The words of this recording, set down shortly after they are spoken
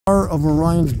of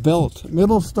Orion's belt.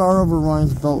 Middle star of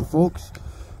Orion's belt, folks.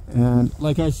 And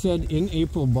like I said in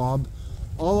April, Bob,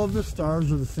 all of the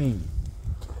stars are the same.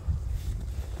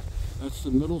 That's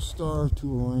the middle star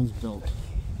to Orion's belt.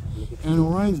 And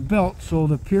Orion's belt, so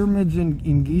the pyramids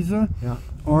in Giza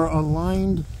are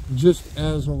aligned just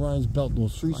as Orion's belt.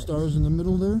 Those three stars in the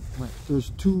middle there, there's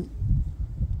two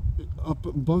up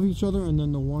above each other, and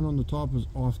then the one on the top is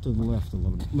off to the left a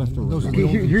little bit. Left or right.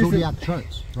 Here's zodiac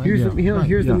charts. Right?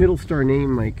 Here's the middle star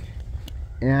name, like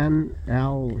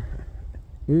A-L-N-I-Lam.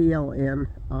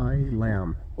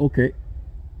 Okay.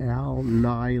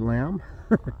 Alnilam.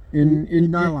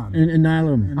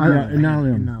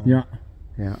 Alnilam. Yeah.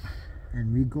 Yeah.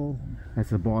 And Regal. That's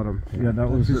the bottom. Yeah, that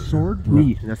was his sword.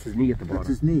 Knee. That's his knee at the bottom. That's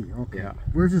his knee. Okay. Yeah.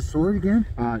 Where's his sword again?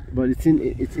 But it's in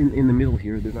the middle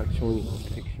here. They're not showing it in the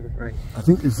picture, right? I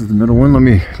think this is the middle one. Let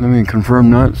me confirm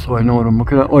that so I know what I'm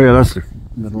looking at. Oh yeah, that's the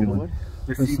middle one.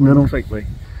 This middle looks like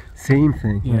same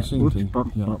thing. Yeah, same thing.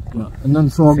 Bump. And then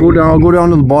so I'll go down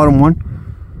to the bottom one.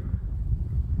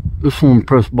 This will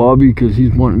impress Bobby because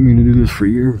he's wanting me to do this for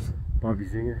years. Bobby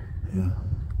Zinger. Yeah.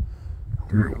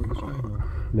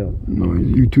 No, he's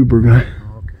a YouTuber guy.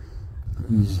 Oh, okay.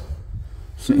 He's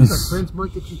the Prince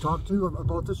Mike that you talked to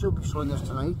about this, you'll be showing this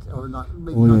tonight, or not?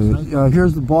 Maybe not tonight. Yeah,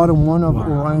 here's the bottom one of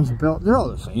Orion's belt. They're all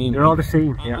the same. They're all the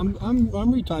same. Yeah.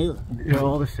 I'm retired. They're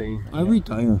all the same. I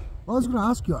retire. Well, I was going to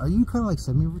ask you, are you kind of like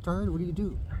semi-retired? What do you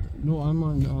do? No, I'm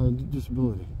on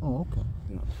disability. Oh, okay.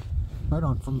 Yeah. Right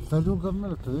on. From federal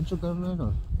government or provincial government,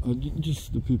 or?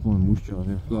 Just the people in Moose Jaw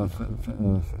there.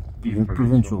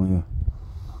 Provincial, yeah.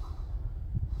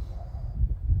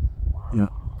 Yeah.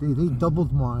 They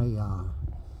doubled my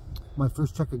my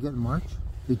first check I get in March.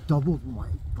 They doubled my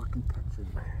fucking pension.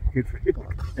 Good for you.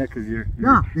 Yeah, because you're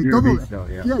they doubled it. Now,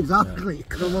 yeah, exactly.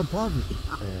 Because I'm on poverty.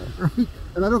 Right?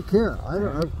 And I don't care.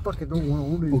 I fucking don't want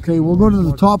to own it. Okay, we'll go to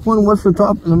the top one. What's the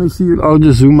top? Let me see. I'll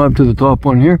just zoom up to the top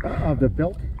one here. Of the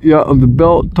belt? Yeah, of the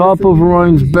belt. Top of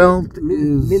Orion's belt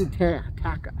is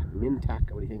Mintaka. What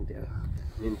do you think there?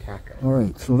 Mintaka. All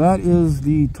right, so that is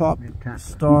the top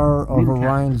star of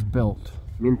Orion's belt.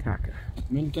 Mintaka.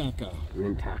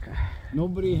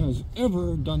 Nobody has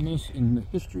ever done this in the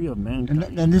history of mankind.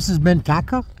 And this is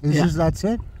Mintaka? That's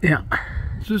it? Yeah.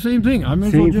 It's the same thing. I may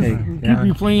as well just keep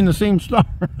replaying the same star.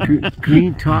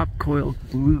 Green top, coil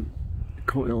blue,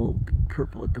 coil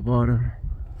purple at the bottom.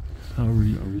 Are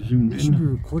we zoomed You should be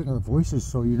in? recording our voices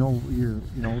so you know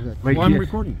that. Like Well, I'm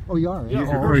recording. Oh, you are? Yeah,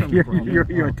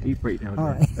 You're on tape right now. All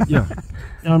right. Yeah.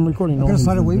 I'm recording. I'm going to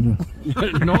sign a waiver?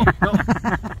 No.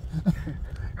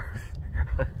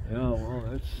 Yeah, well,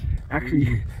 that's...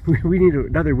 Actually, we need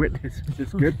another witness, which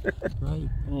is good. Right.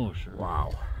 Oh, sure.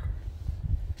 Wow.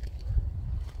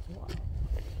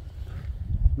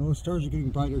 No, the stars are getting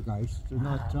brighter, guys. They're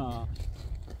not...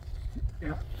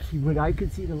 Yeah. See, when I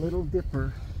could see the Little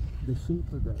Dipper, the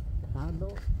shape of the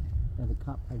handle and the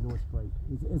cup, I know it's bright.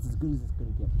 It's as good as it's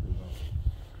going to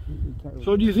get.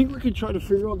 So do you think we could try to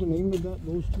figure out the name of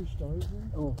those two stars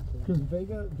then? Oh, because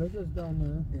Vega's down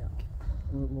there. Yeah.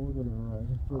 A little bit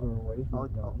further away. I'll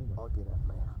get it,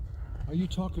 man. Are you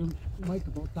talking, Mike,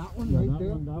 about that one right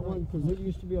there? That one, because it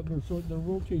used to be up there, so they're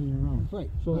rotating around. Right.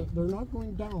 So they're not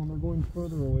going down; they're going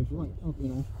further away from it. Okay. You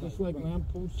know, just like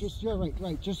lampposts. Just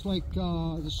right. Just like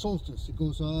the solstice, it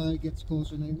goes, it gets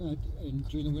closer, and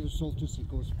during the winter solstice, it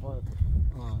goes far.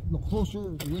 No,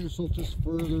 closer. The winter solstice,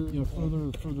 further. Yeah,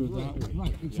 further that way.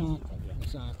 Right. Exactly.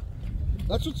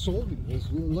 That's what sold me, is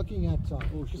looking at,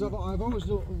 because I've always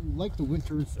liked the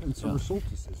winter and summer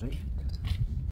solstices, eh?